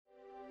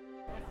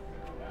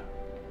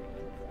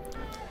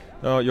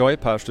Ja, jag är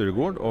Per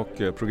Styregård och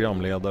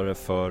programledare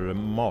för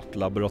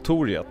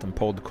Matlaboratoriet, en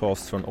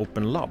podcast från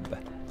Open Lab.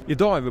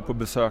 Idag är vi på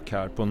besök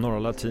här på Norra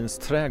Latins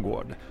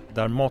trädgård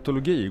där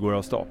matologi går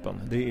av stapeln.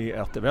 Det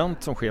är ett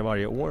event som sker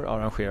varje år,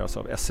 arrangeras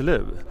av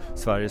SLU,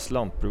 Sveriges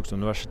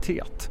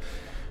lantbruksuniversitet.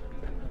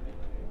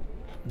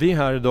 Vi är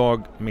här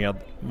idag med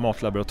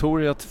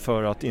Matlaboratoriet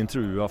för att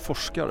intervjua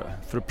forskare,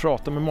 för att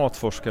prata med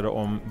matforskare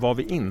om vad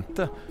vi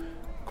inte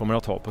kommer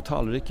att ha på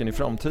tallriken i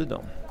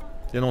framtiden.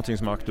 Det är någonting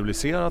som har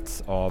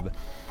aktualiserats av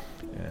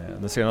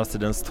den senaste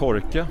tidens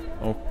torka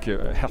och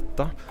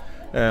hetta,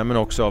 men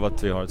också av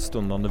att vi har ett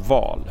stundande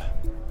val.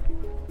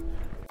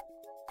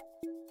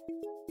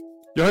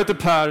 Jag heter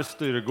Per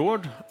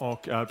Styregård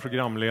och är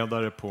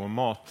programledare på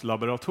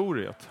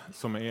Matlaboratoriet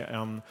som är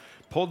en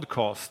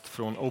podcast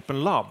från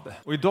Open Lab.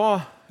 Och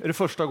idag är det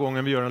första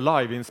gången vi gör en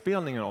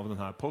liveinspelning av den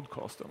här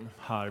podcasten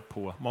här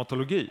på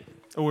Matologi.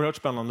 Oerhört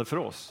spännande för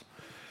oss.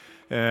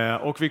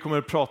 Och vi kommer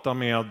att prata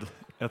med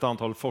ett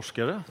antal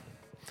forskare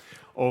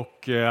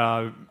och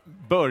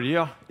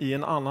börja i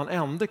en annan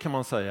ände kan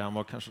man säga än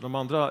vad kanske de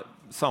andra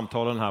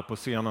samtalen här på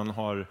scenen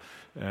har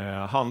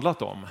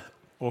handlat om.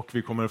 Och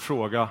vi kommer att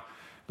fråga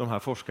de här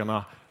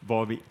forskarna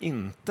vad vi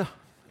inte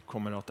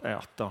kommer att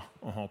äta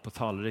och ha på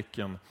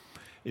tallriken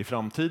i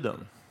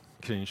framtiden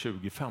kring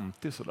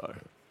 2050 sådär.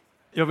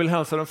 Jag vill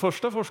hälsa den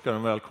första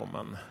forskaren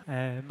välkommen.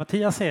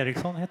 Mattias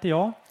Eriksson heter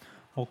jag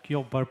och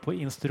jobbar på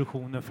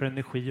institutionen för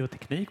energi och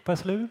teknik på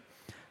SLU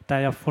där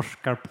jag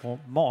forskar på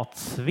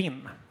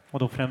matsvinn och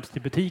då främst i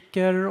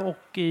butiker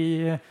och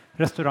i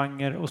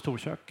restauranger och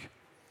storkök.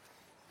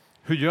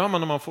 Hur gör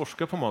man när man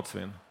forskar på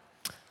matsvinn?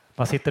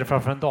 Man sitter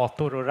framför en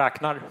dator och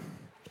räknar.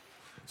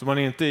 Så man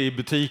är inte i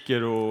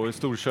butiker och i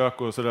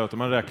storkök och sådär utan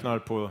man räknar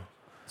på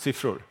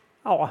siffror?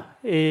 Ja,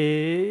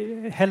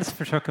 helst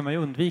försöker man ju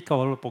undvika att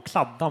hålla på och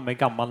kladda med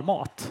gammal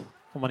mat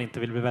om man inte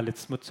vill bli väldigt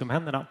smutsig om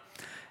händerna.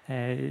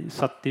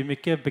 Så att det är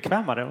mycket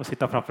bekvämare att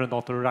sitta framför en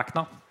dator och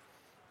räkna.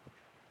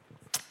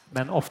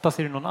 Men oftast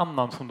är det någon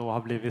annan som då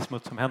har blivit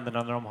smutsig om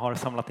händerna när de har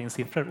samlat in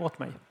siffror åt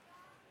mig.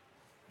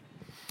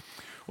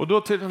 Och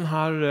då till den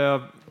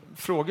här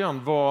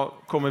frågan, vad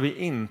kommer vi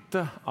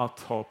inte att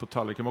ha på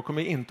tallriken? Vad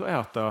kommer vi inte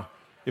att äta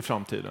i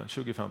framtiden,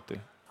 2050?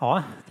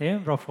 Ja, det är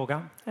en bra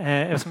fråga.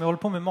 Eftersom jag håller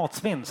på med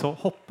matsvinn så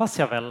hoppas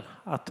jag väl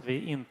att vi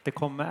inte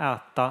kommer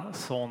äta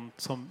sånt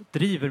som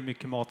driver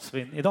mycket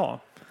matsvinn idag.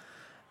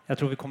 Jag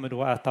tror vi kommer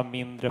då äta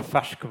mindre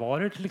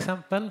färskvaror till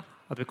exempel.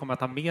 Att vi kommer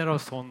äta mer av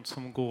sånt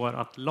som går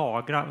att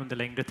lagra under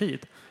längre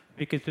tid.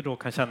 Vilket ju då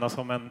kan kännas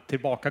som en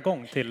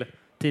tillbakagång till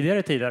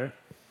tidigare tider.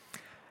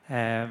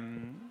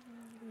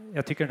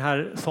 Jag tycker den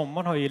här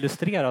sommaren har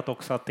illustrerat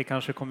också att det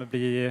kanske kommer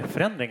bli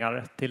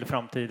förändringar till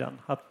framtiden.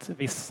 Att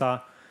vissa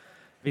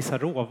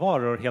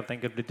råvaror helt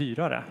enkelt blir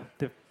dyrare.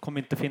 Det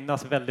kommer inte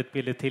finnas väldigt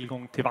billig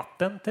tillgång till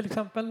vatten till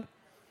exempel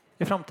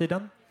i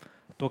framtiden.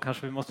 Då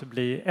kanske vi måste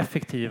bli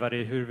effektivare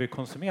i hur vi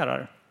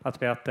konsumerar.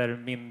 Att vi äter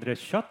mindre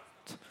kött.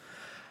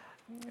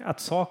 Att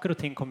saker och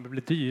ting kommer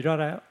bli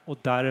dyrare och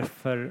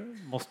därför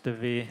måste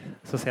vi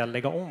så att säga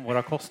lägga om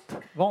våra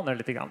kostvanor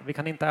lite grann. Vi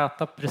kan inte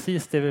äta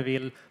precis det vi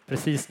vill,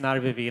 precis när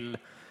vi vill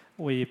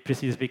och i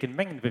precis vilken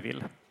mängd vi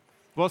vill.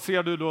 Vad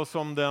ser du då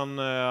som den,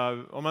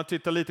 om man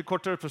tittar lite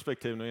kortare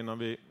perspektiv nu innan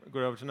vi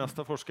går över till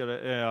nästa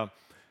forskare,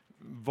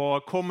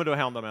 vad kommer det att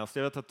hända mest?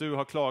 Jag vet att du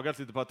har klagat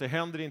lite på att det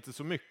händer inte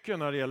så mycket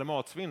när det gäller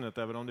matsvinnet,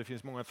 även om det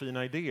finns många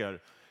fina idéer.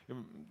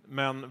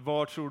 Men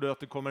vad tror du att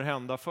det kommer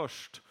hända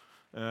först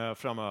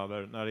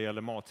framöver när det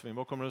gäller matsvinn?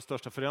 Vad kommer den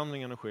största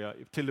förändringen att ske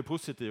till det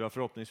positiva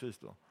förhoppningsvis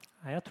då?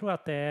 Jag tror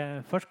att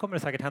först kommer det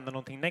säkert hända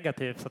någonting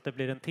negativt så att det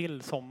blir en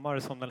till sommar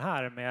som den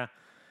här med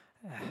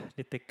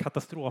lite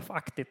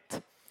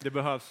katastrofaktigt. Det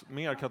behövs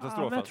mer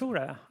katastrof? Ja, men jag tror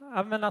det.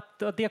 Ja, men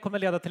att det kommer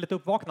leda till ett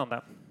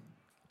uppvaknande.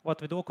 Och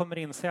att vi då kommer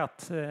inse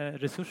att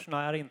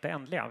resurserna är inte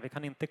ändliga. Vi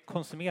kan inte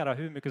konsumera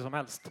hur mycket som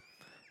helst.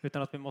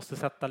 Utan att vi måste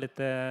sätta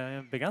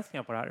lite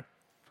begränsningar på det här.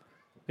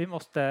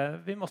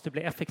 Vi måste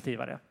bli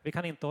effektivare. Vi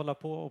kan inte hålla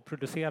på och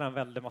producera en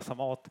väldig massa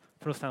mat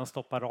för att sedan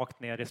stoppa rakt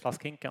ner i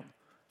slaskhinken.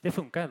 Det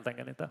funkar helt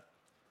enkelt inte.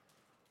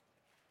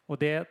 Och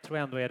det tror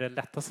jag ändå är det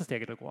lättaste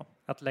steget att gå.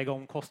 Att lägga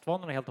om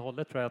kostvanorna helt och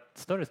hållet tror jag är ett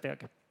större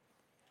steg.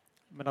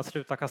 Men att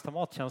sluta kasta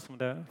mat känns som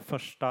det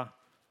första,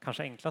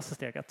 kanske enklaste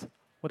steget.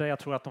 Och där jag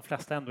tror att de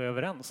flesta ändå är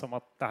överens om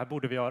att det här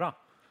borde vi göra.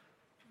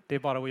 Det är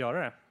bara att göra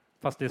det,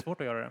 fast det är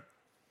svårt att göra det.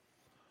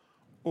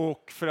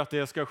 Och för att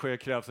det ska ske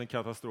krävs en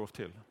katastrof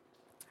till?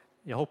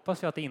 Jag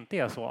hoppas ju att det inte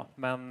är så,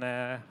 men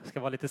ska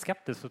vara lite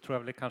skeptisk så tror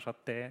jag väl kanske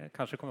att det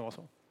kanske kommer vara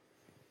så.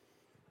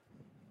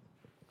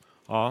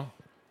 Ja,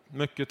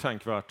 mycket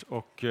tänkvärt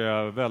och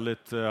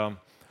väldigt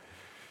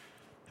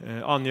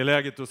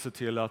angeläget att se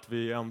till att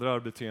vi ändrar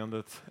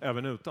beteendet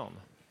även utan.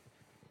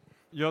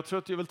 Jag tror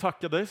att jag vill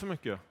tacka dig så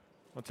mycket,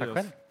 Mattias. Tack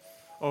själv.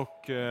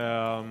 Och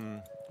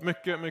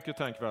mycket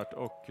tänkvärt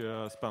och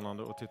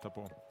spännande att titta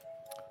på.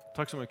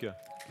 Tack så mycket.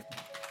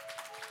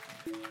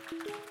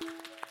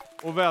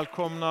 Och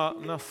välkomna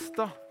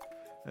nästa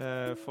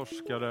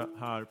forskare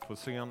här på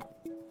scen.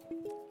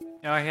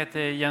 Jag heter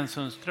Jens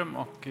Sundström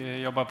och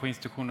jobbar på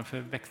institutionen för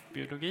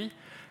växtbiologi.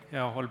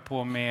 Jag håller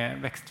på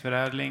med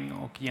växtförädling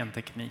och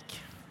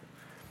genteknik.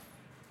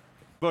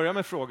 Börja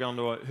med frågan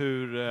då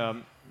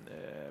hur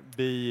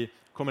vi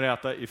kommer att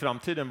äta i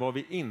framtiden, vad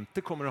vi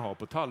inte kommer att ha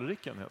på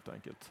tallriken helt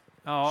enkelt.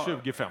 Ja,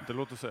 2050,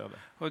 låt oss säga det.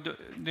 och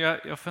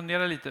jag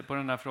funderar lite på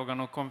den här frågan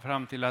och kom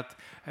fram till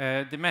att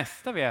det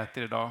mesta vi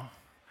äter idag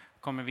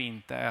kommer vi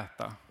inte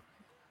äta.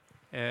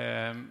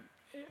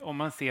 Om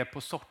man ser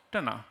på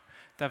sorterna.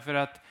 Därför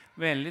att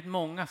väldigt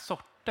många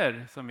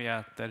sorter som vi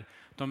äter,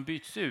 de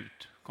byts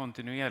ut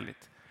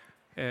kontinuerligt.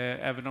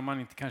 Även om man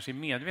inte kanske är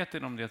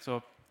medveten om det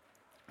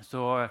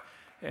så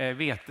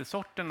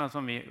vetesorterna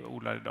som vi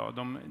odlar idag,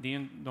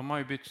 de har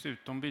ju bytts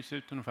ut. De byts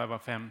ut ungefär var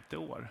 50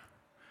 år.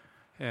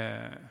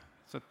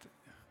 Så att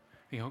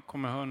vi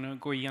kommer att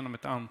gå igenom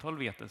ett antal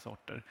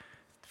vetesorter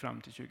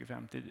fram till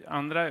 2050.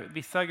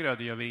 Vissa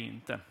grödor gör vi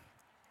inte.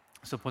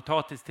 Så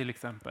potatis till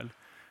exempel,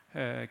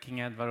 King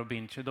Edward och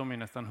Binche, de är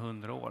nästan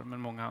 100 år, men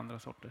många andra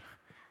sorter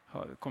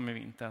kommer vi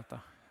inte äta.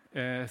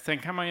 Sen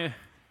kan man ju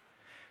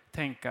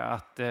tänka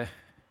att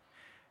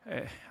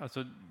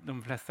alltså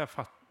de flesta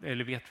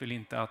vet väl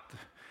inte att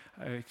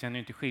känner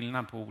inte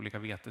skillnad på olika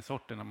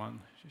vetesorter när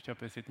man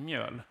köper sitt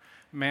mjöl.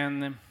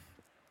 Men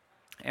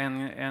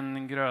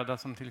en gröda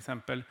som till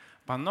exempel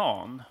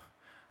banan,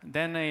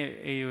 den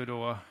är ju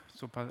då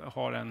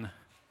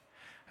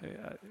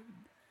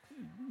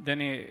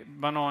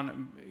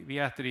vi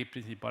äter i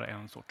princip bara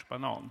en sorts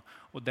banan.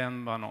 Och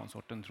den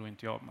banansorten tror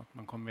inte jag att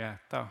man kommer att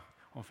äta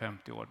om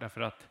 50 år.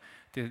 Därför att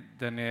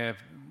den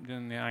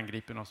är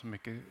angripen av så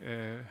mycket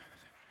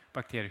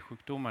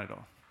bakteriesjukdomar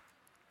idag.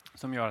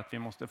 Som gör att vi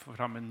måste få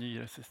fram en ny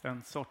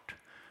resistent sort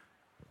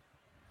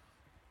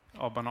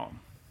av banan.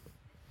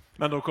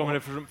 Men då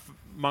kommer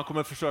man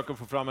kommer försöka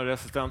få fram en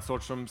resistent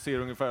sort som ser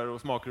ungefär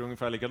och smakar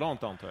ungefär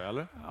likadant, antar jag,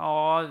 eller?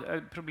 Ja,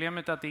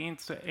 problemet är att det är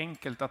inte så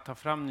enkelt att ta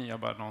fram nya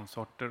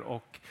banansorter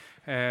och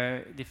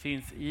det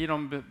finns i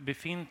de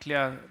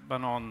befintliga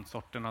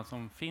banansorterna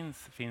som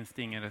finns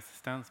det ingen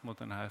resistens mot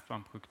den här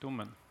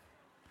svampsjukdomen.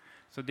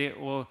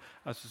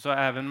 Så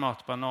även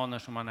matbananer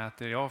som man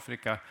äter i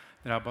Afrika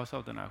drabbas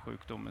av den här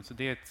sjukdomen. Så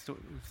det är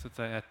så att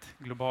säga ett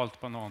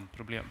globalt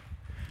bananproblem.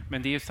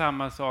 Men det är ju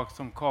samma sak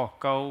som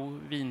kakao,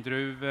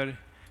 vindruvor,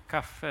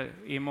 kaffe.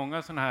 Det är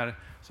många sådana här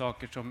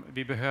saker som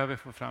vi behöver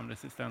få fram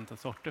resistenta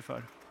sorter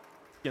för.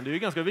 Det är ju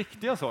ganska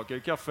viktiga saker.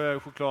 Kaffe,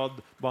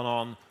 choklad,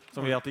 banan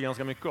som vi äter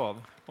ganska mycket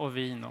av. Och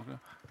vin också.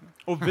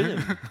 Och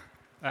vin?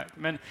 Nej,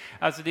 men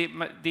alltså det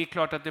är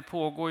klart att det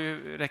pågår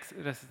ju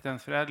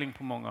resistensförädling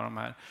på många av de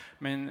här.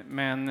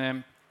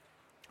 Men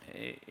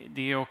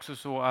det är också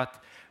så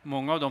att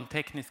många av de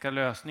tekniska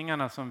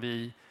lösningarna som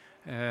vi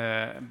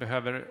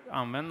behöver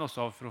använda oss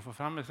av för att få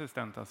fram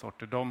resistenta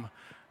sorter,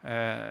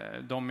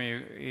 de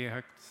är i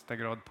högsta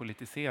grad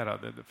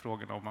politiserade,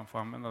 frågan om man får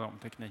använda de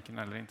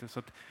teknikerna eller inte. Så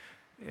att,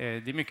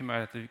 det är mycket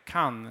möjligt att vi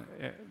kan,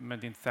 men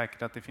det är inte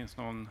säkert att det finns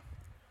någon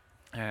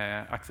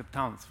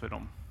acceptans för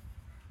dem.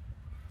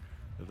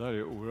 Det där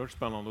är oerhört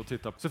spännande att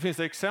titta på. Så finns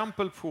det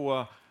exempel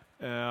på,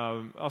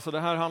 alltså det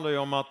här handlar ju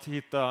om att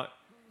hitta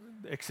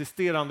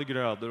existerande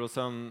grödor och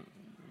sen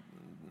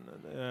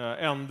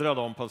ändra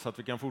dem så att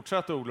vi kan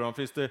fortsätta odla dem.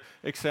 Finns det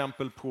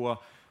exempel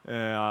på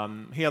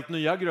helt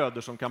nya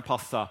grödor som kan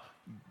passa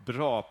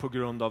bra på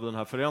grund av den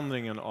här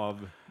förändringen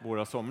av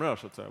våra somrar,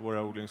 så att säga,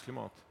 våra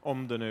odlingsklimat?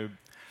 Om det nu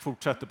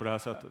fortsätter på det här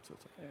sättet. Så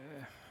att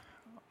säga.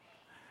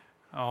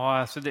 Ja,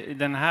 alltså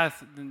den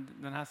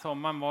här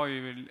sommaren var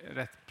ju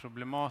rätt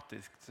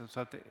problematisk. Så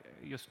att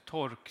just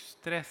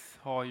torkstress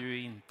har ju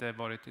inte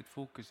varit ett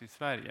fokus i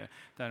Sverige,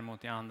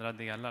 däremot i andra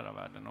delar av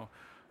världen. Och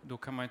då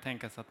kan man ju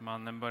tänka sig att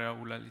man börjar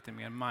odla lite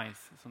mer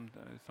majs.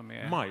 Som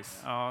är,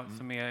 majs? Ja,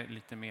 som är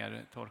lite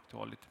mer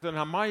torktåligt. Den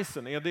här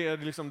majsen, är det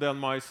liksom den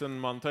majsen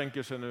man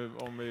tänker sig nu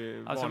om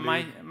vi alltså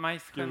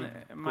majs,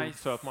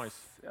 söt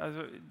majs?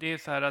 Alltså det är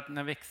så här att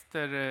när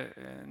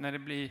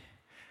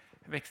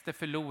växter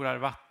förlorar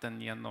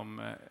vatten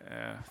genom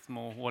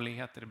små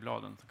håligheter i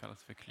bladen som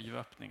kallas för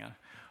klyvöppningar.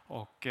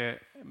 Och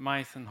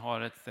majsen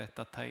har ett sätt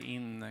att ta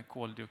in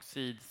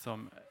koldioxid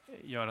som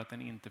gör att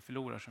den inte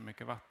förlorar så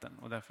mycket vatten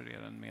och därför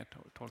är den mer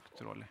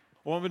torktålig.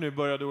 Och om vi nu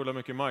började odla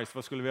mycket majs,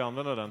 vad skulle vi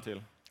använda den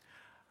till?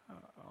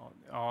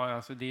 Ja,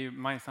 alltså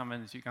majs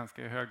används ju i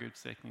ganska hög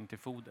utsträckning till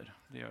foder.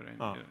 Det gör det,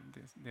 ja.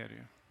 det är det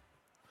ju.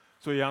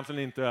 Så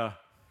egentligen inte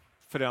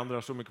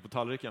förändrar så mycket på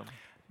tallriken?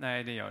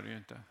 Nej, det gör det ju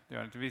inte.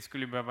 Vi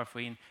skulle behöva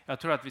jag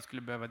tror att vi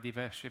skulle behöva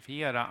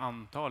diversifiera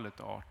antalet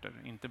arter.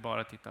 Inte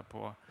bara titta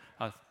på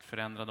att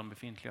förändra de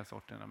befintliga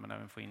sorterna, men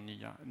även få in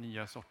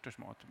nya sorters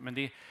mat. Men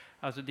det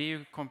är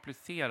ju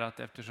komplicerat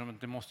eftersom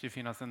det måste ju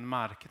finnas en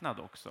marknad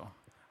också.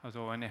 Alltså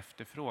en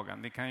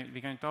efterfrågan. Vi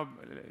kan inte ha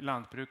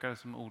lantbrukare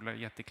som odlar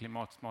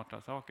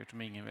jätteklimatsmarta saker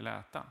som ingen vill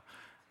äta.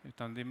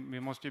 Utan vi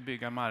måste ju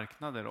bygga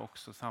marknader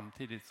också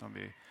samtidigt som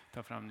vi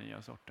tar fram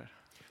nya sorter.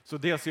 Så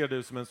det ser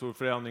du som en stor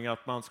förändring,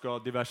 att man ska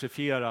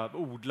diversifiera,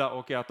 odla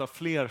och äta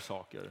fler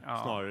saker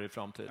snarare i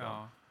framtiden?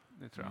 Ja,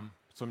 det tror jag.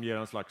 Som ger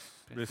en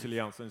slags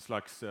resiliens, en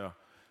slags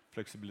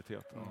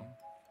flexibilitet.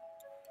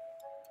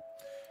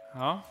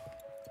 Ja,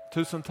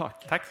 Tusen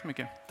tack. tack så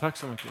mycket. Tack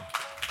så mycket.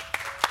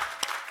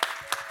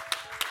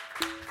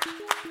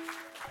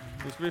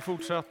 Nu ska vi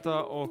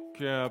fortsätta och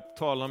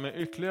tala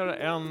med ytterligare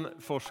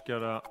en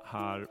forskare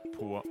här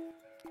på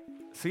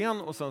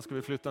scen, och sen ska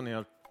vi flytta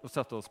ner och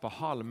sätta oss på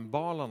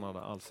halmbalarna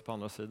där, alltså på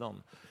andra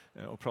sidan,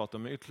 och prata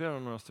med ytterligare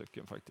några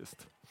stycken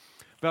faktiskt.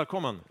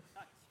 Välkommen!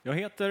 Jag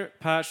heter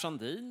Per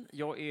Sandin,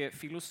 jag är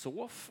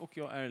filosof och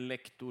jag är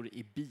lektor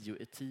i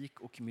bioetik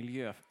och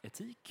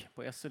miljöetik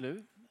på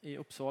SLU i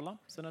Uppsala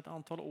sedan ett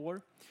antal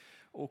år.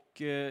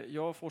 Och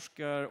jag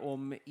forskar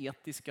om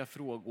etiska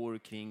frågor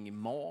kring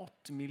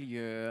mat,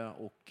 miljö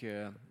och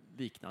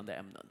liknande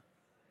ämnen.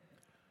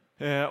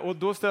 Och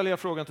då ställer jag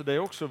frågan till dig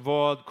också.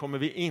 Vad kommer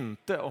vi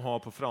inte att ha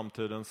på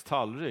framtidens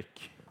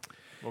tallrik?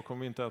 Vad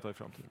kommer vi inte att äta i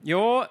framtiden?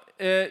 Ja,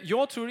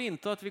 jag tror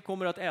inte att vi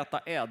kommer att äta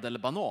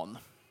ädelbanan.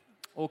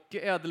 Och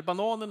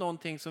ädelbanan är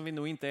någonting som vi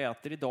nog inte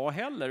äter idag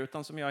heller,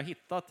 utan som jag har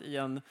hittat i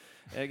en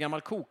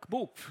gammal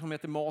kokbok som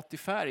heter Mat i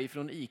färg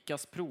från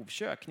ICAs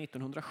provkök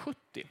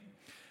 1970.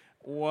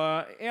 Och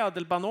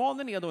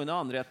ädelbananen är då en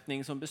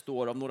anrättning som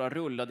består av några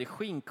rullade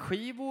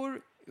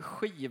skinkskivor,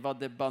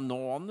 skivade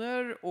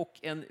bananer och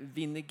en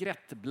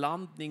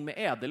vinägrettblandning med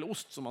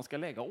ädelost som man ska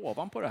lägga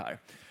ovanpå det här.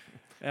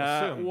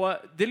 Och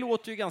det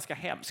låter ju ganska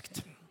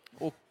hemskt.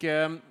 Och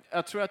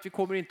jag tror att vi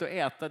kommer inte att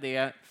äta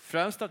det,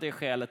 främst av det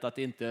skälet att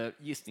det inte,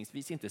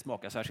 gissningsvis inte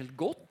smakar särskilt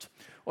gott.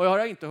 Och jag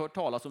har inte hört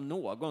talas om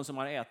någon som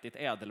har ätit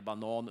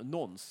ädelbanan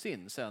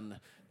någonsin sedan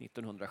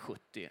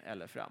 1970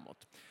 eller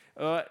framåt.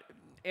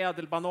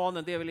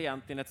 Ädelbananen, det är väl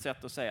egentligen ett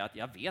sätt att säga att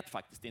jag vet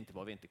faktiskt inte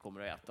vad vi inte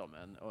kommer att äta om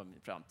en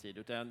framtid,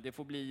 utan det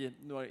får bli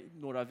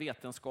några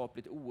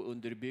vetenskapligt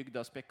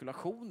ounderbyggda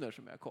spekulationer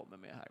som jag kommer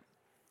med här.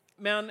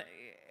 Men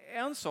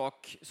en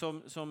sak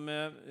som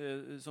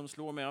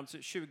slår mig, alltså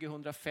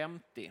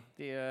 2050,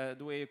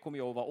 kommer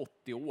jag att vara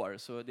 80 år,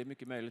 så det är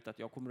mycket möjligt att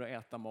jag kommer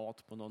att äta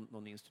mat på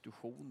någon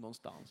institution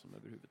någonstans som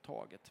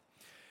överhuvudtaget.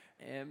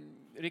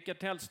 Rickard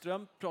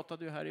Tellström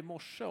pratade ju här i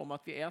morse om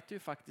att vi äter ju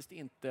faktiskt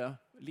inte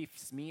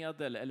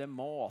livsmedel eller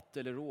mat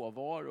eller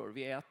råvaror,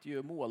 vi äter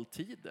ju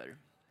måltider.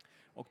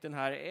 Och den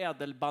här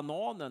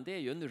ädelbananen, det är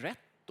ju en rätt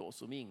då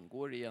som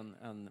ingår i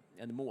en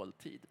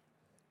måltid.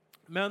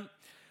 Men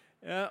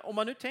om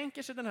man nu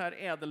tänker sig den här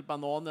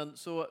ädelbananen,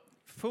 så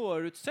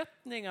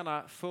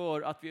förutsättningarna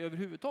för att vi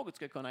överhuvudtaget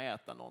ska kunna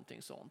äta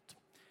någonting sånt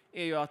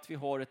är ju att vi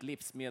har ett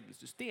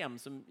livsmedelssystem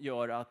som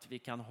gör att vi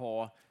kan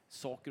ha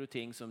saker och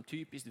ting som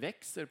typiskt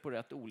växer på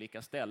rätt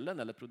olika ställen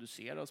eller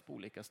produceras på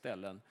olika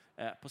ställen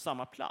på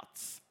samma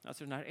plats.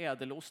 Alltså den här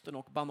ädelosten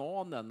och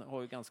bananen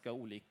har ju ganska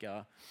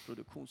olika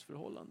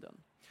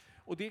produktionsförhållanden.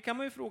 Och det kan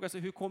man ju fråga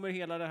sig, hur kommer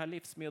hela det här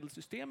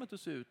livsmedelssystemet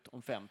att se ut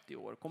om 50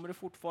 år? Kommer det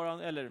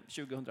fortfarande, eller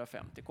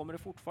 2050, kommer det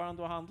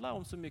fortfarande att handla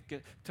om så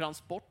mycket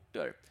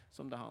transporter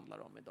som det handlar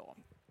om idag?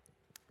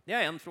 Det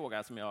är en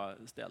fråga som jag har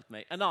ställt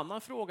mig. En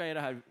annan fråga är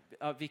det här,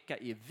 vilka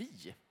är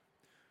vi?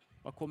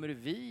 Vad kommer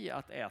vi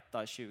att äta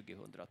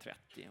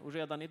 2030? Och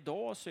redan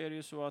idag så är det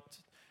ju så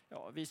att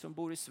vi som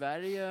bor i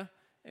Sverige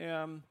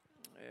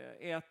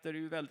äter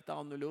ju väldigt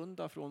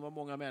annorlunda från vad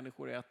många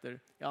människor äter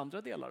i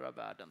andra delar av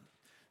världen.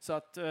 Så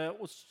att,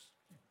 och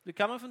det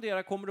kan man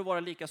fundera, kommer det vara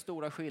lika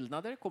stora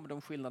skillnader? Kommer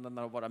de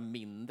skillnaderna att vara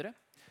mindre?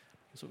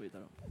 Och så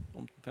vidare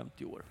om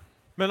 50 år.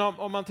 Men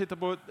om man tittar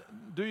på,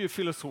 du är ju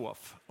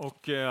filosof,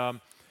 och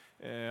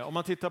om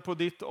man tittar på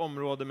ditt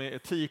område med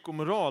etik och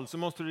moral, så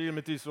måste det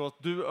rimligtvis vara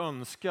att du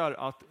önskar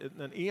att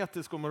den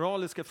etiska och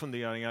moraliska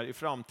funderingar i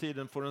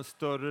framtiden får en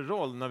större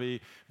roll när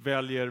vi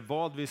väljer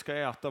vad vi ska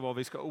äta, vad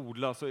vi ska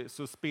odla,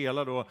 så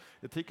spelar då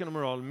etiken och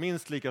moral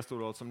minst lika stor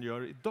roll som det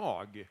gör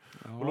idag.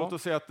 Ja. Och låt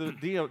oss säga att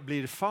det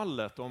blir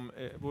fallet om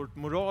vårt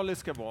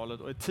moraliska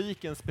valet och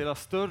etiken spelar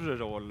större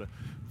roll.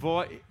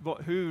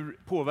 Hur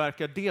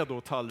påverkar det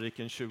då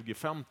tallriken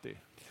 2050?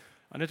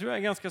 Ja, det tror jag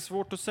är ganska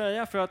svårt att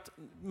säga, för att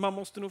man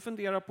måste nog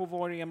fundera på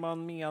vad det är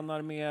man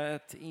menar med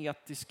ett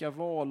etiska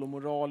val och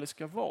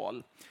moraliska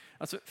val.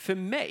 Alltså för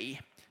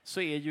mig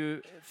så är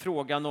ju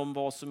frågan om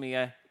vad som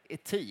är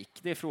etik,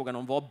 det är frågan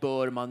om vad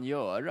bör man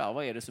göra,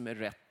 vad är det som är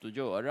rätt att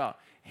göra,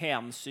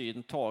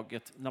 hänsyn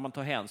taget, när man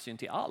tar hänsyn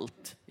till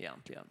allt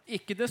egentligen.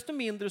 Icke desto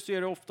mindre så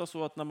är det ofta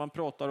så att när man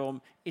pratar om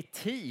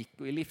etik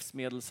och i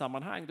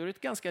livsmedelssammanhang, då är det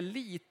ett ganska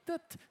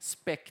litet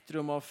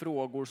spektrum av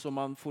frågor som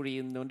man får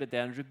in under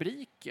den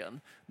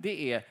rubriken.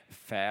 Det är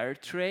fair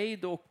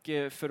trade och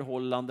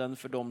förhållanden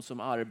för de som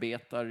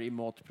arbetar i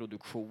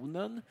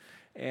matproduktionen.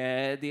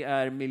 Det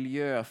är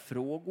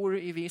miljöfrågor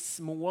i viss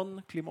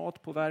mån,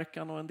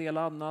 klimatpåverkan och en del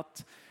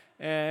annat.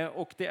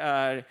 Och det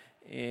är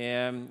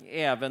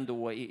även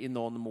då i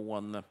någon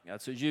mån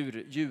alltså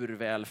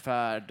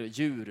djurvälfärd,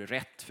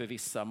 djurrätt för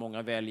vissa.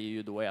 Många väljer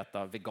ju då att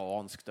äta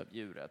veganskt av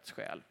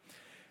djurrättsskäl.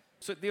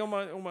 Så det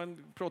om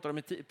man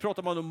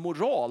pratar man om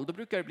moral, då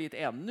brukar det bli ett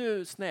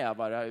ännu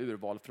snävare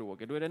urval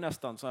frågor. Då är det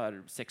nästan så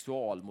här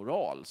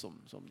sexualmoral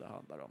som det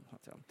handlar om.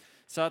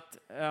 Så att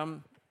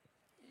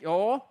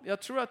Ja,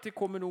 jag tror att det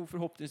kommer nog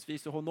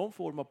förhoppningsvis att ha någon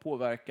form av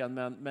påverkan,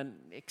 men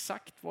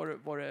exakt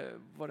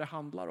vad det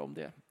handlar om,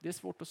 det är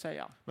svårt att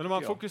säga. Men om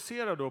man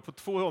fokuserar då på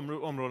två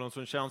områden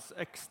som känns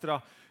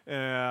extra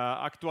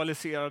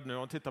aktualiserade nu, om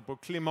man tittar på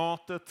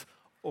klimatet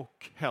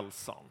och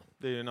hälsan.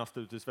 Det är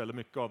naturligtvis väldigt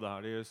mycket av det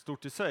här, det är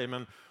stort i sig,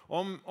 men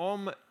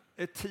om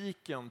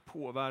etiken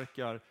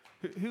påverkar,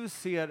 hur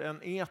ser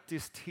en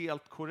etiskt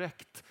helt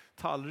korrekt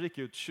tallrik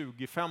ut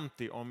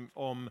 2050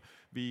 om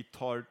vi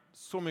tar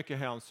så mycket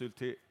hänsyn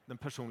till den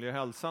personliga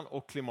hälsan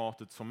och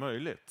klimatet som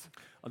möjligt?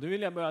 Ja, då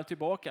vill jag börja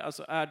tillbaka.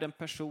 Alltså, är den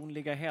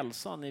personliga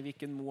hälsan, i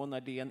vilken mån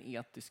är det en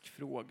etisk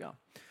fråga?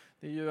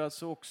 Det är ju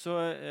alltså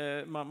också,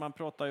 man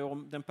pratar ju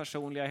om den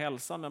personliga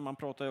hälsan, men man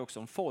pratar ju också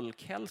om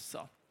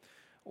folkhälsa.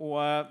 Och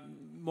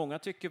många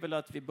tycker väl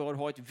att vi bör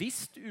ha ett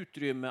visst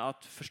utrymme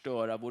att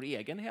förstöra vår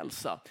egen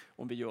hälsa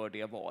om vi gör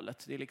det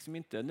valet. Det är liksom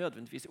inte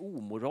nödvändigtvis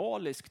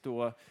omoraliskt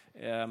då,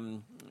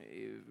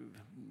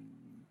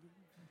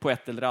 på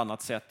ett eller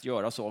annat sätt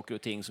göra saker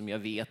och ting som jag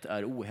vet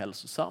är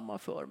ohälsosamma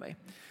för mig.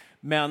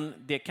 Men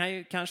det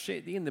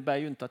det innebär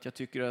ju inte att jag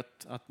tycker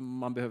att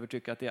man behöver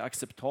tycka att det är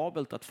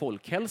acceptabelt att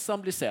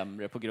folkhälsan blir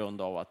sämre på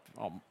grund av att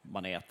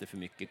man äter för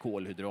mycket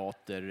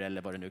kolhydrater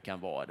eller vad det nu kan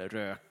vara, eller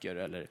röker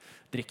eller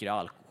dricker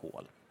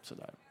alkohol. Så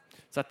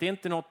att det är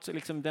inte något,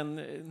 liksom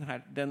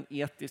den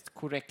etiskt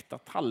korrekta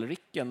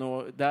tallriken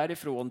och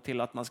därifrån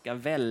till att man ska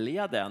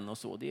välja den och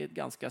så, det är ett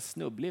ganska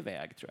snubblig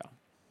väg, tror jag.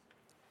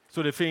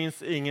 Så det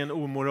finns inga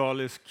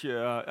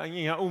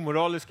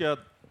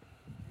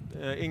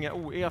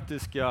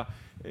oetiska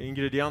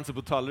ingredienser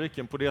på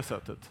tallriken på det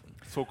sättet,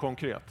 så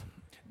konkret?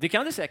 Det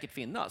kan det säkert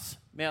finnas,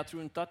 men jag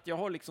tror inte att jag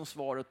har liksom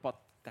svaret på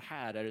att det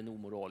här är en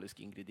omoralisk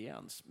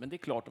ingrediens. Men det är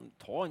klart, om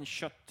ta en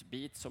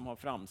köttbit som har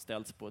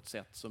framställts på ett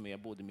sätt som är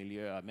både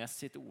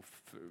miljömässigt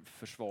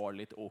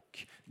oförsvarligt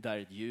och där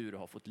ett djur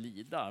har fått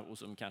lida och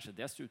som kanske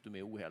dessutom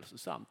är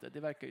ohälsosamt. Det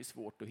verkar ju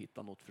svårt att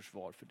hitta något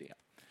försvar för det.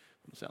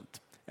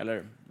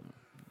 Eller...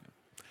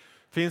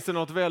 Finns det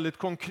något väldigt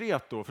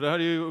konkret då? För det här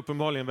är ju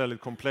uppenbarligen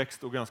väldigt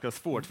komplext och ganska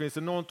svårt. Finns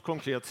det något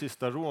konkret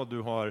sista råd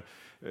du har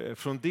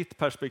från ditt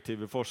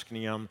perspektiv i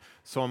forskningen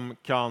som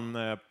kan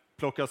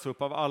plockas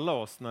upp av alla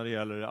oss när det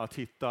gäller att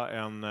hitta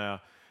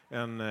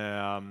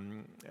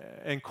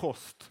en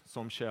kost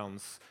som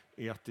känns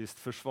etiskt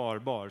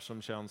försvarbar,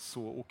 som känns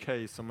så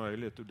okej som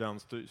möjligt ur den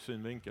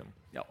synvinkeln?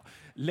 Ja.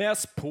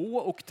 Läs på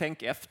och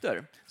tänk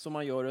efter så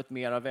man gör ett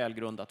mera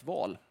välgrundat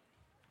val.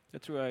 Det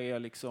tror jag är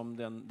liksom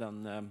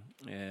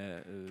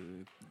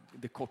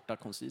det korta,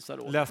 koncisa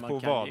rådet. Läs på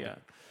vad?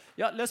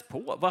 Ja, läs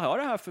på. Vad har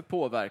det här för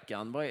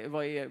påverkan?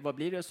 Vad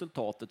blir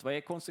resultatet? Vad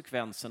är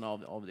konsekvenserna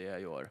av det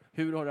jag gör?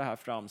 Hur har det här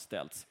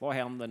framställts? Vad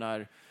händer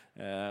när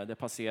det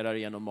passerar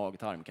genom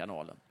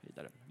mag-tarmkanalen?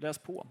 Vidare. Läs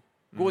på.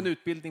 Gå en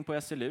utbildning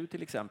på SLU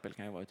till exempel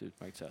kan ju vara ett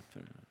utmärkt sätt för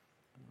det.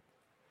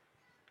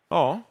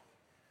 Ja,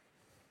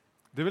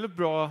 det är väl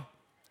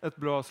ett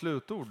bra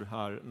slutord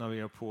här när vi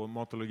är på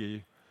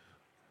matologi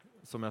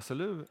som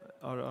SLU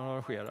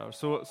arrangerar.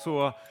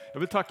 Så jag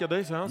vill tacka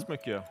dig så hemskt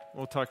mycket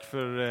och tack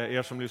för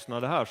er som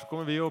lyssnade här. Så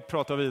kommer vi att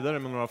prata vidare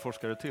med några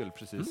forskare till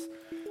precis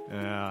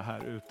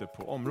här ute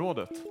på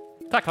området.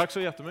 Tack så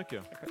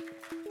jättemycket.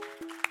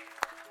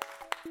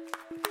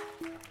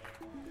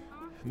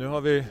 Nu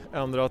har vi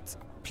ändrat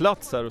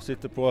plats här och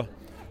sitter på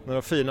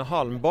några fina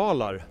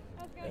halmbalar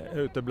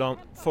ute bland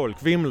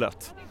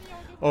folkvimlet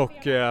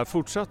och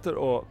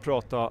fortsätter att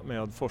prata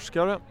med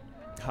forskare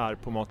här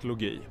på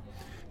matologi.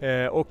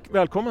 Och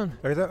välkommen!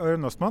 Jag heter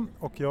Örjan Östman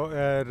och jag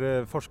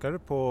är forskare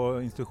på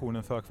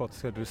Institutionen för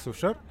akvatiska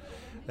resurser.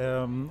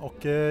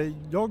 Och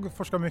jag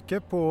forskar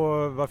mycket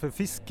på varför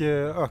fisk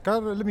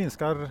ökar eller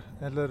minskar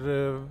eller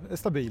är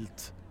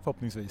stabilt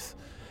förhoppningsvis.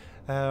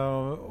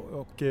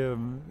 Och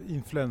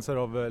influenser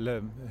av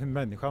eller hur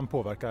människan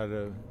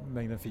påverkar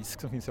mängden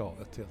fisk som finns i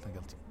havet helt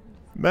enkelt.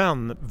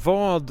 Men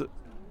vad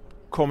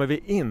kommer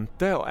vi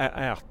inte att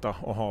äta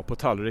och ha på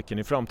tallriken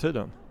i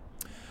framtiden?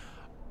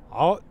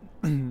 Ja,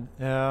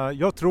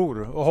 jag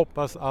tror och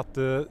hoppas att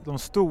de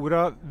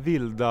stora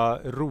vilda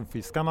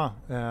rovfiskarna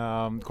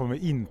kommer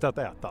inte att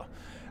äta.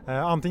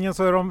 Antingen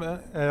så är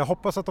jag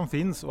hoppas att de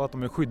finns och att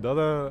de är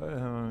skyddade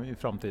i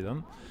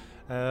framtiden.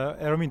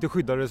 Är de inte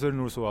skyddade så är det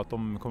nog så att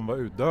de kommer vara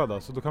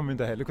utdöda, så då kan vi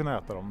inte heller kunna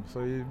äta dem.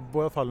 Så i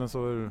båda fallen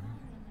så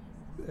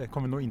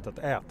kommer vi nog inte att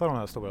äta de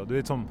här stora. Det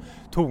är som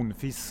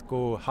tonfisk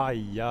och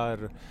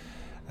hajar,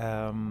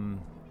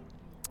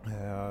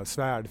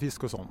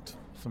 svärdfisk och sånt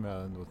som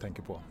jag då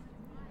tänker på.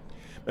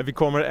 Men vi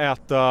kommer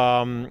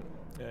äta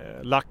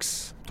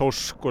lax,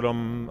 torsk och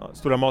de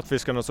stora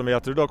matfiskarna som vi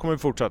äter idag kommer vi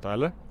fortsätta,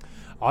 eller?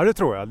 Ja, det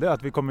tror jag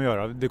att vi kommer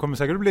göra. Det kommer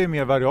säkert bli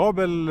mer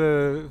variabel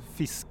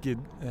fisk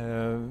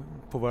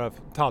på våra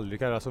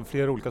tallrikar, alltså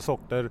flera olika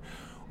sorter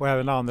och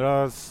även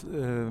andra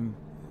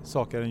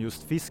saker än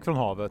just fisk från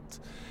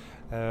havet.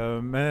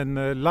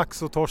 Men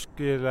lax och torsk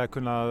lär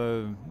kunna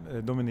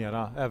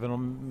dominera, även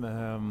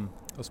om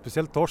och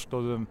speciellt torsk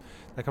då,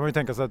 där kan man ju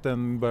tänka sig att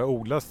den börjar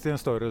odlas i en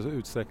större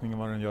utsträckning än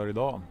vad den gör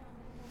idag.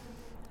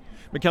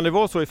 Men kan det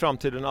vara så i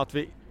framtiden att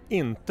vi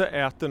inte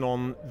äter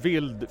någon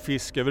vild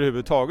fisk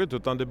överhuvudtaget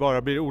utan det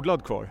bara blir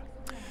odlad kvar?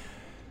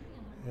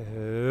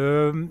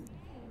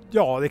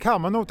 Ja, det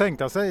kan man nog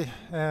tänka sig.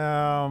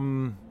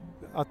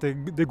 Att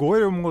det går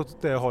ju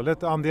mot det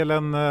hållet.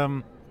 Andelen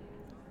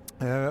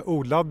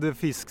odlad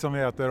fisk som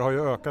vi äter har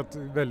ju ökat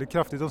väldigt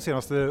kraftigt de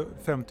senaste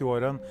 50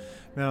 åren.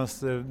 Medan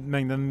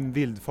mängden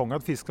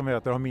vildfångad fisk som vi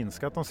äter har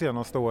minskat de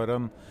senaste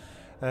åren.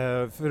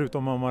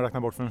 Förutom om man räknar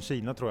bort från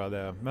Kina tror jag det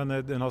är. Men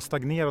den har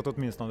stagnerat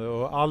åtminstone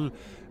och all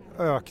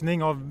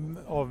ökning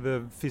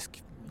av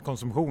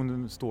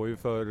fiskkonsumtion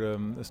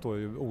står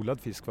ju odlad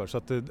fisk för. Så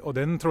att, och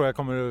den tror jag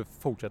kommer att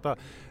fortsätta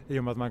i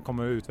och med att man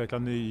kommer att utveckla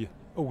ny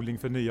odling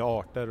för nya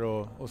arter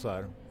och så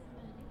här.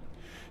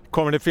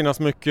 Kommer det finnas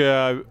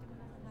mycket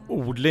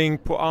odling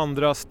på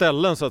andra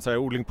ställen så att säga?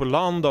 Odling på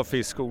land av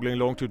fisk, odling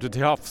långt ute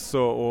till havs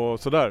och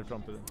sådär i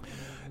framtiden?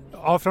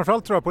 Ja,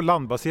 framförallt tror jag på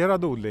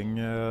landbaserad odling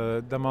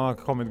där man har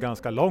kommit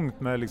ganska långt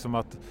med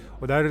liksom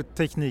och där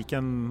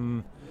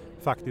tekniken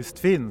faktiskt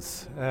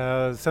finns.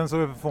 Sen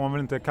så får man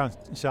väl inte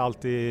kanske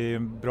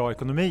alltid bra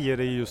ekonomier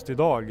i just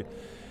idag.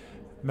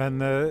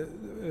 Men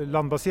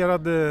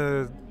landbaserad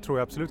tror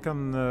jag absolut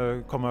kan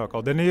komma att öka.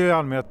 Och den är ju i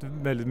allmänhet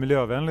väldigt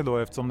miljövänlig då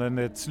eftersom den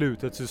är ett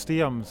slutet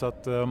system så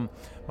att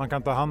man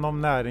kan ta hand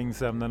om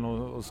näringsämnen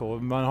och så.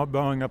 Man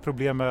har inga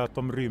problem med att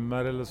de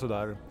rymmer eller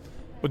sådär.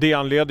 Och det är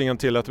anledningen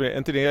till att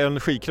inte det är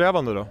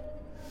energikrävande då?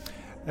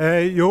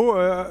 Jo,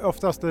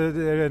 oftast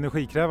är det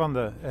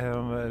energikrävande.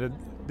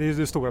 Det är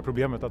det stora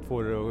problemet att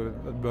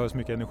det behövs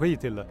mycket energi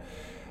till det.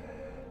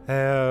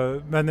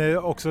 Men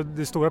också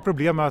det stora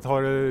problemet att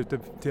ha det ute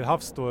till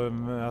havs då,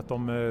 att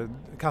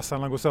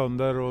kassarna går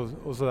sönder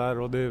och sådär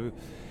och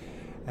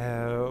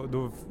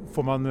då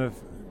får man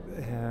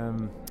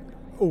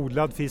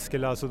odlad fisk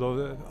eller alltså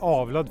då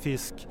avlad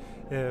fisk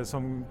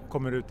som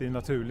kommer ut i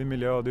naturlig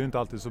miljö och det är inte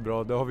alltid så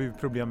bra. Det har vi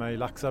problem med i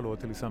laxar då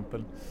till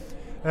exempel.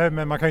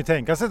 Men man kan ju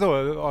tänka sig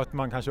då att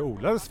man kanske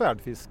odlar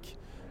svärdfisk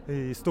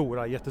i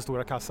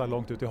jättestora kassar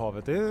långt ut i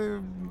havet.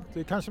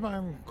 Det kanske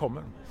man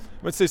kommer.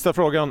 Men sista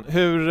frågan,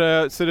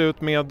 hur ser det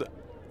ut med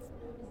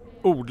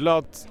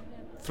odlat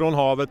från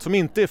havet som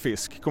inte är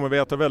fisk? Kommer vi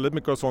äta väldigt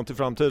mycket av sånt i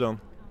framtiden?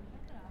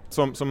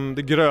 Som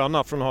det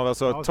gröna från havet,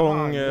 alltså ja,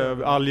 tång,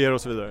 alger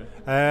och så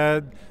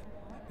vidare?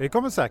 Det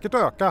kommer säkert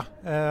öka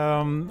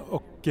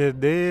och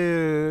det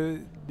är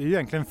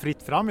egentligen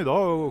fritt fram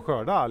idag att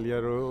skörda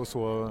alger och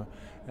så.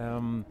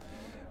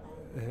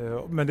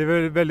 Men det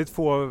är väldigt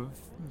få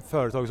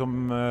företag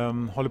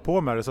som håller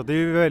på med det så det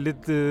är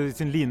väldigt i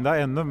sin linda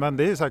ännu men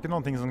det är säkert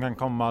någonting som kan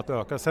komma att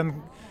öka.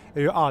 Sen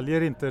är ju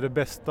alger inte det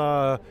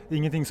bästa,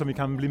 ingenting som vi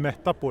kan bli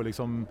mätta på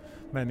liksom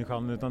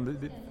människan utan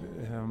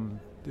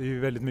det är ju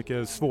väldigt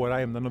mycket svåra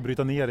ämnen att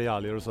bryta ner i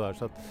alger och sådär.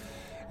 Så att,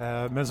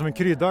 men som en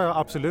krydda,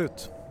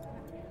 absolut.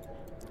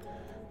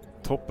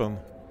 Toppen.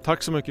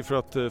 Tack så mycket för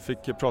att jag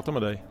fick prata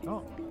med dig.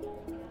 Ja,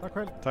 tack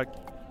själv. Tack.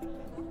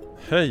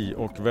 Hej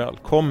och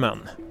välkommen.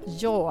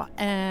 Ja,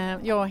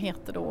 jag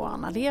heter då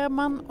Anna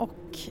Lerman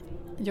och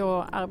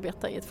jag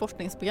arbetar i ett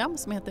forskningsprogram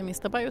som heter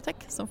Mr. Biotech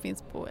som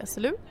finns på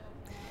SLU.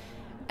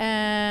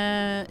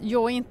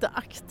 Jag är inte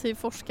aktiv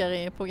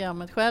forskare i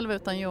programmet själv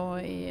utan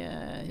jag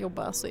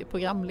jobbar alltså i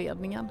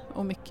programledningen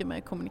och mycket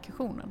med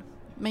kommunikationen.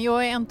 Men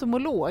jag är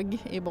entomolog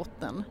i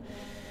botten.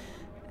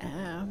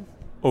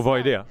 Och vad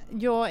är det?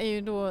 Jag är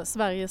ju då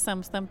Sveriges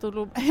sämsta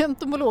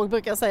entomolog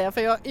brukar jag säga.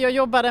 För jag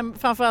jobbade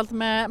framförallt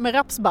med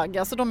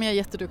rapsbaggar så de är jag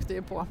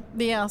jätteduktig på.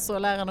 Det är alltså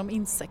läran om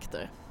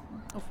insekter.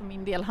 Och för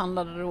min del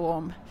handlade det då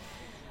om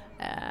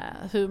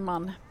hur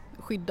man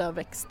skyddar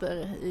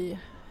växter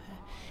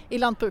i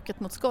lantbruket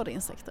mot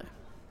skadeinsekter.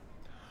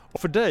 Och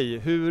för dig,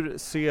 hur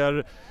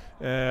ser,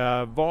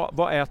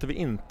 vad äter vi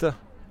inte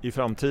i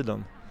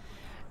framtiden?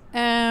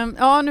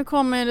 Ja, nu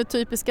kommer det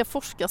typiska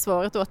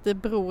forskarsvaret då att det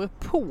beror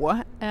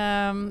på.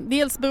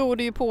 Dels beror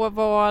det ju på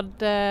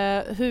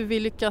hur vi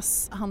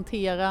lyckas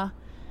hantera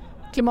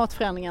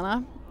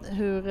klimatförändringarna,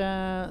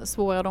 hur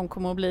svåra de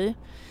kommer att bli.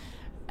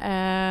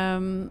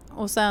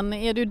 Och sen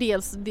är det ju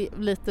dels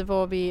lite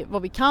vad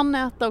vi kan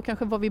äta och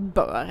kanske vad vi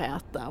bör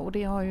äta och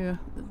det har ju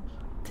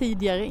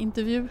tidigare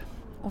intervju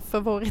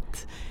och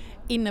varit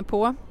inne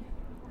på.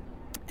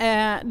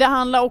 Det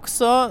handlar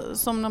också,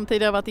 som de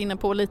tidigare varit inne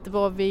på, lite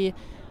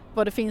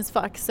vad det finns för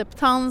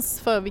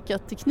acceptans för vilka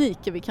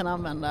tekniker vi kan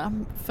använda.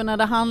 För när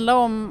det handlar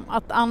om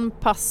att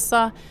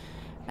anpassa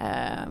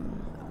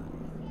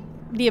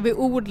det vi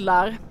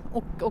odlar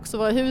och också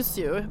våra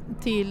husdjur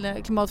till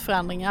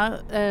klimatförändringar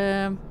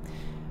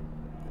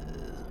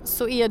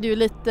så är det ju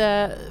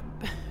lite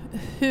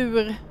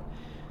hur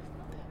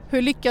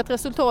lyckat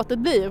resultatet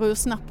blir och hur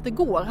snabbt det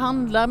går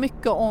handlar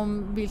mycket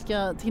om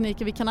vilka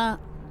tekniker vi kan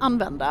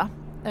använda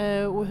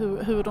och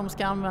hur de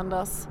ska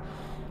användas.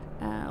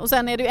 Och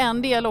sen är det ju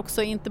en del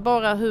också, inte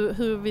bara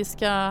hur vi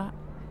ska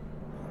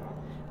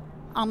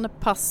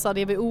anpassa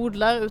det vi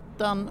odlar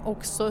utan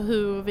också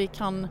hur vi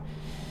kan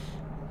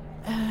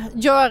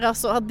göra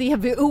så att det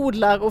vi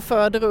odlar och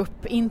föder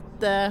upp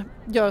inte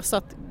gör så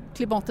att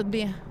klimatet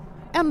blir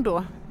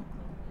ändå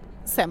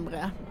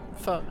sämre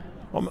för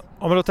Om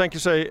man då tänker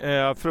sig,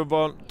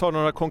 för att ta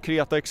några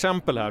konkreta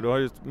exempel här, du har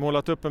ju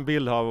målat upp en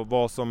bild av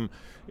vad som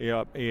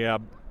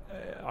är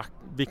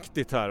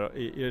viktigt här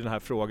i den här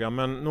frågan,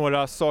 men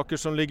några saker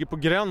som ligger på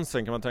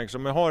gränsen kan man tänka sig.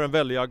 Om jag har en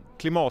väldig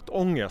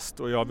klimatångest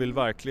och jag vill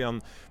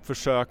verkligen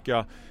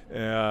försöka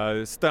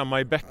stämma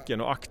i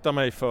bäcken och akta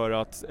mig för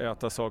att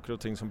äta saker och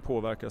ting som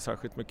påverkar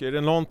särskilt mycket. Är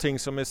det någonting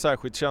som är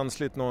särskilt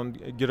känsligt, någon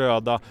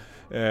gröda,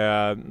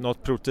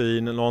 något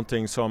protein,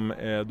 någonting som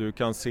du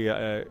kan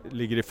se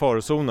ligger i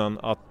farozonen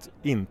att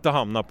inte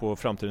hamna på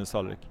framtidens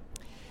tallrik?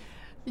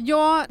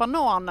 Ja,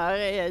 bananer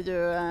är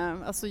ju,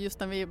 alltså just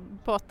när vi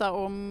pratar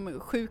om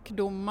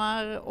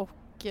sjukdomar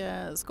och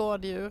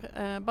skadedjur.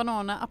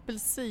 Bananer,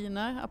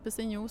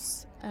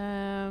 apelsinjuice.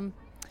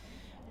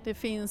 Det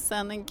finns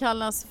den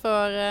kallas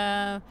för,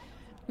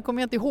 nu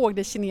kommer jag inte ihåg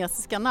det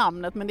kinesiska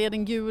namnet, men det är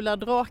den gula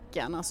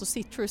draken, alltså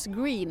citrus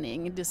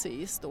greening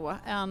disease då.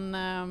 En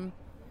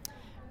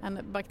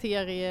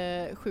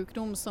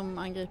bakteriesjukdom som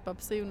angriper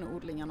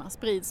apelsinodlingarna,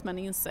 sprids med en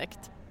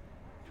insekt.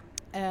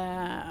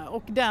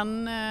 Och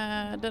den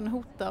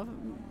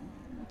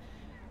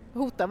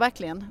hotar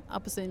verkligen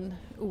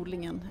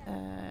apelsinodlingen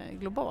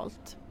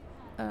globalt.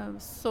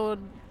 Så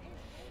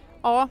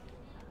ja,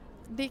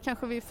 det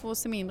kanske vi får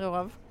se mindre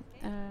av.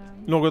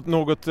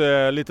 Något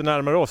lite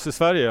närmare oss i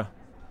Sverige?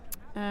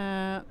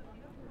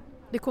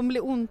 Det kommer bli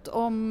ont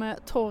om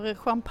torr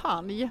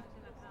champagne.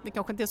 Det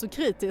kanske inte är så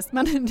kritiskt,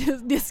 men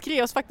det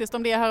skrevs faktiskt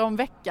om det här om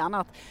veckan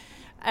att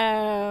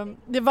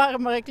det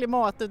varmare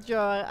klimatet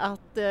gör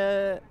att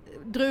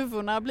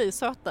druvorna blir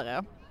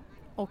sötare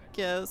och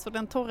så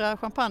den torra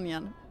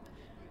champagnen,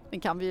 den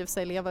kan vi i och för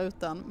sig leva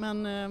utan,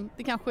 men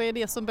det kanske är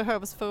det som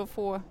behövs för att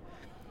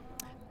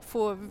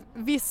få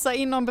vissa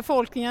inom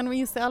befolkningen att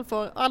inse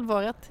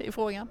allvaret i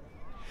frågan.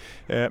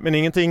 Men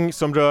ingenting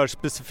som rör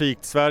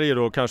specifikt Sverige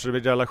då, kanske i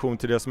relation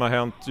till det som har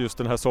hänt just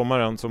den här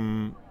sommaren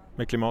som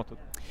med klimatet?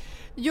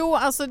 Jo,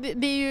 alltså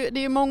det är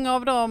ju många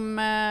av de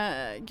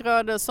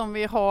grödor som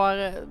vi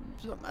har,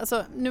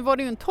 alltså nu var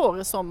det ju en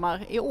torr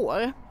sommar i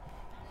år.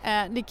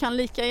 Det kan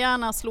lika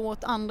gärna slå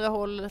åt andra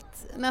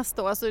hållet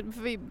nästa år. Alltså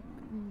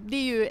det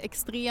är ju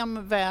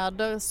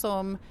extremväder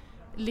som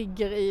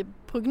ligger i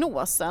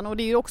prognosen och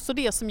det är ju också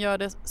det som gör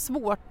det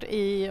svårt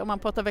om man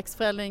pratar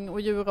växtförädling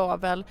och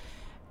djuravel.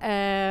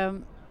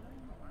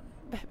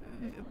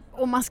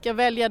 Om man ska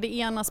välja det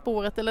ena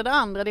spåret eller det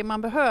andra, det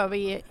man behöver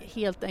är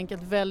helt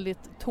enkelt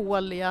väldigt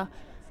tåliga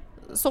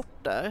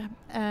sorter.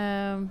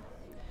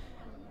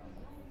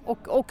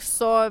 Och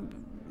också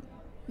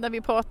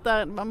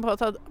när man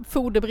pratar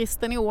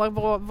foderbristen i år,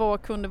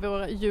 vad kunde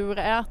våra djur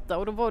äta?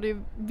 Och då var det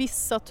ju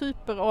vissa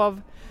typer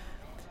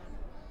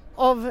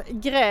av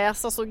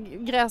gräs, alltså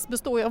gräs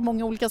består ju av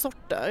många olika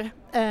sorter.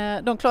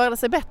 De klarade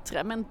sig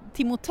bättre, men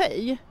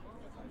timotej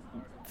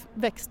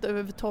växte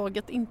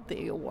överhuvudtaget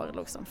inte i år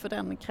liksom, för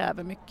den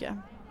kräver mycket.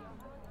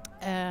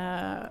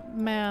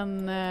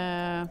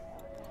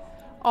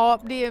 Ja,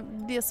 det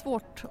är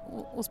svårt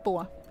att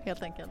spå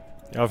helt enkelt.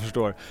 Jag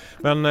förstår.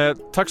 Men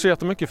tack så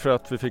jättemycket för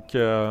att vi fick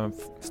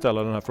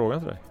ställa den här frågan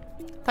till dig.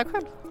 Tack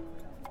själv.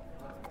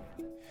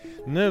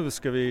 Nu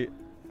ska vi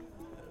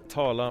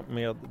tala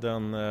med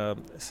den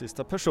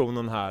sista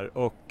personen här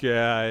och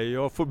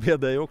jag får be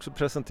dig också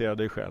presentera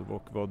dig själv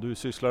och vad du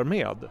sysslar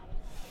med.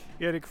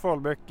 Erik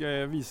Fahlbäck,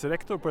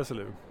 vicerektor på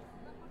SLU.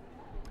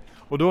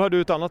 Och då har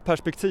du ett annat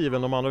perspektiv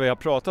än de andra vi har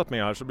pratat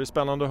med här, så det blir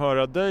spännande att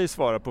höra dig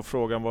svara på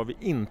frågan vad vi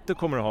inte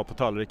kommer att ha på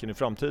tallriken i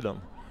framtiden.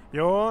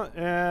 Ja,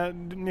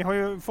 ni har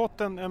ju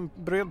fått en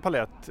bred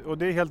palett och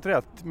det är helt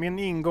rätt. Min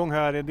ingång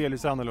här är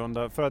delvis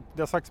annorlunda för att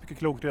det har sagts mycket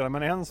klokt redan,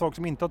 men en sak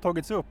som inte har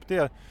tagits upp det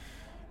är,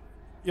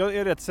 jag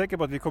är rätt säker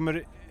på att vi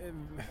kommer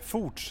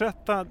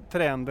fortsätta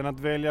trenden att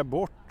välja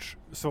bort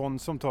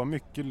sånt som tar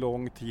mycket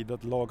lång tid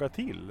att laga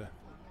till.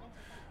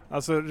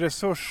 Alltså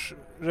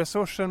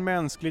resursen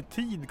mänsklig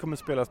tid kommer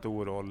spela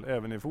stor roll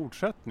även i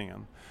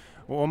fortsättningen.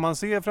 Och om man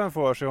ser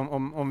framför sig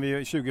om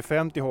vi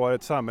 2050 har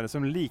ett samhälle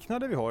som liknar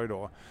det vi har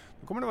idag,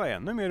 då kommer det vara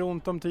ännu mer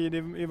ont om tid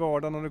i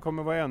vardagen och det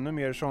kommer vara ännu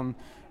mer sån,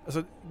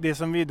 alltså det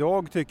som vi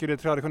idag tycker är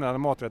traditionella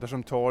maträtter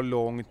som tar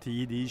lång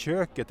tid i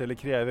köket eller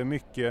kräver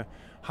mycket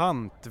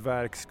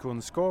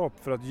hantverkskunskap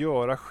för att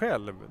göra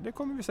själv, det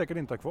kommer vi säkert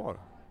inte ha kvar.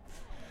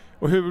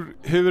 Och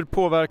hur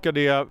påverkar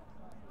det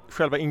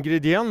själva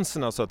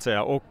ingredienserna så att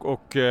säga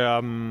och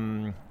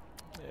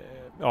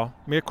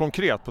mer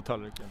konkret på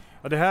tallriken?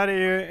 Ja, det här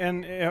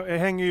är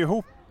hänger ju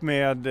ihop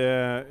med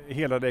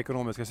hela det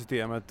ekonomiska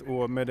systemet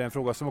och med den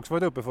fråga som också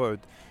varit uppe förut.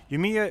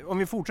 Om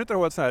vi fortsätter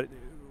ha ett så här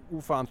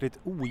ofantligt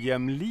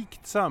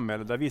ojämlikt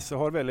samhälle där vissa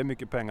har väldigt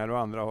mycket pengar och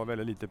andra har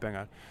väldigt lite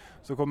pengar,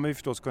 så kommer vi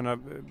förstås kunna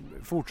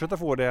fortsätta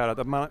få det här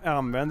att man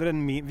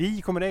använder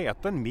vi kommer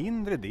äta en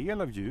mindre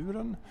del av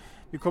djuren.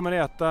 Vi kommer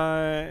äta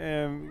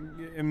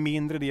en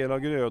mindre del av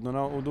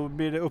grödorna och då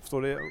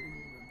uppstår det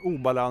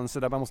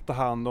obalanser där man måste ta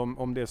hand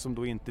om det som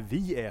då inte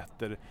vi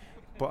äter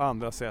på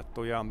andra sätt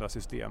och i andra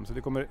system. Så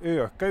det kommer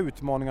öka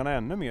utmaningarna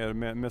ännu mer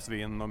med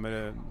svinn och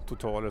med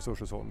total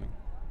resurshushållning.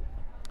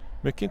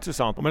 Mycket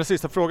intressant. Och med den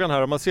sista frågan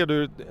här, om man ser det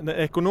ur ett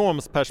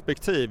ekonomiskt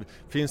perspektiv,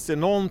 finns det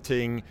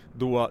någonting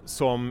då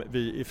som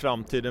vi i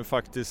framtiden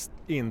faktiskt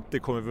inte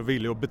kommer vara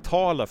villiga att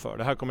betala för?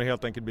 Det här kommer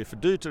helt enkelt bli för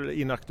dyrt eller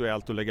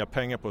inaktuellt att lägga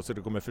pengar på, så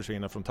det kommer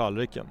försvinna från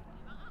tallriken.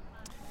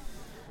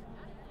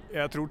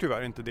 Jag tror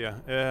tyvärr inte det.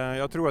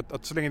 Jag tror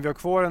att så länge vi har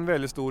kvar en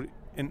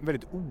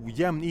väldigt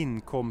ojämn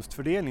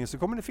inkomstfördelning så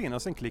kommer det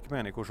finnas en klick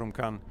människor som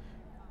kan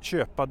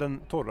köpa den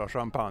torra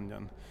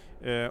champagnen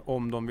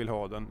om de vill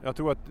ha den. Jag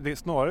tror att det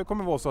snarare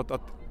kommer vara så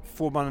att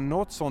får man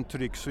något sånt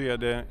tryck så är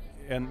det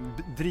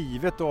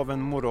drivet av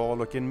en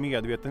moral och en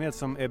medvetenhet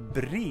som är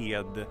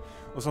bred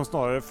och som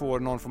snarare får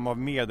någon form av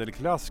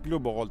medelklass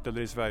globalt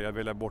eller i Sverige att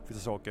välja bort vissa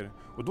saker.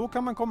 Och då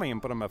kan man komma in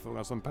på de här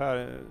frågorna som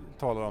Per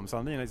talar om,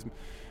 Sandin. Liksom,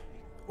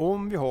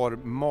 om vi har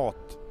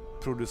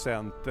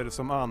matproducenter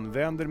som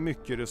använder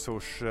mycket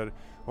resurser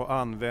och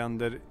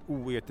använder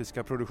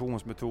oetiska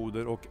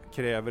produktionsmetoder och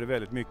kräver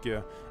väldigt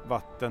mycket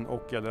vatten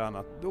och eller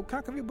annat, då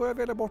kanske vi börjar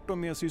välja bort dem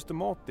mer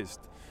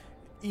systematiskt.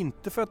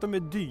 Inte för att de är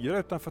dyra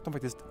utan för att de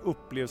faktiskt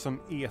upplevs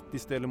som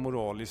etiskt eller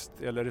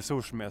moraliskt eller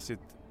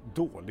resursmässigt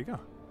dåliga.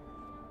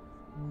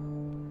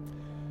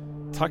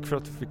 Tack för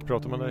att du fick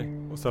prata med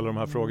dig och ställa de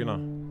här frågorna.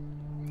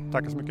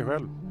 Tack så mycket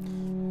själv.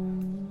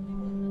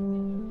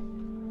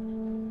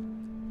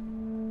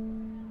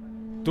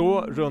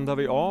 Då rundar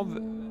vi av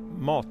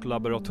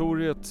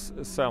Matlaboratoriets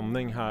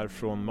sändning här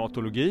från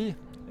Matologi,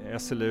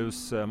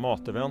 SLUs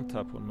matevent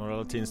här på Norra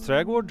Latins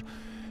trädgård.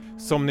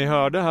 Som ni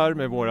hörde här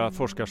med våra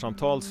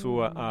forskarsamtal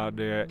så är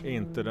det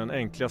inte den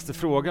enklaste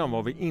frågan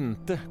vad vi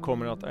inte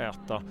kommer att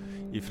äta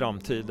i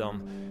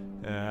framtiden.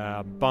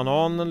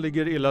 Bananen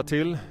ligger illa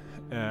till,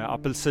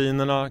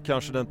 apelsinerna,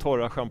 kanske den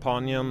torra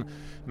champagnen,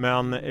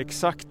 men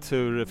exakt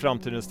hur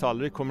framtidens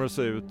tallrik kommer att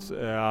se ut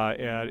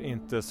är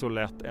inte så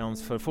lätt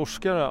ens för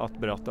forskare att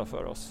berätta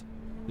för oss.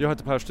 Jag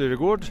heter Per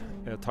Styregård,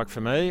 tack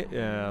för mig.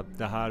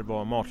 Det här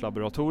var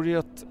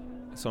Matlaboratoriet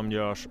som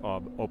görs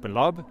av Open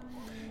Lab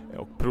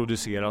och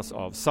produceras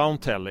av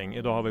Soundtelling.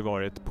 Idag har vi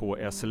varit på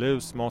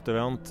SLUs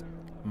matevent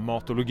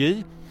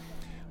Matologi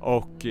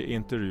och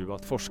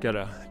intervjuat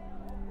forskare.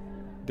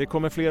 Det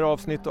kommer fler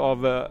avsnitt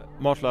av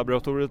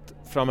Matlaboratoriet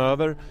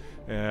framöver.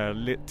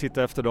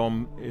 Titta efter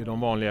dem i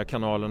de vanliga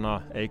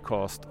kanalerna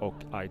Acast och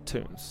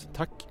iTunes.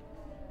 Tack!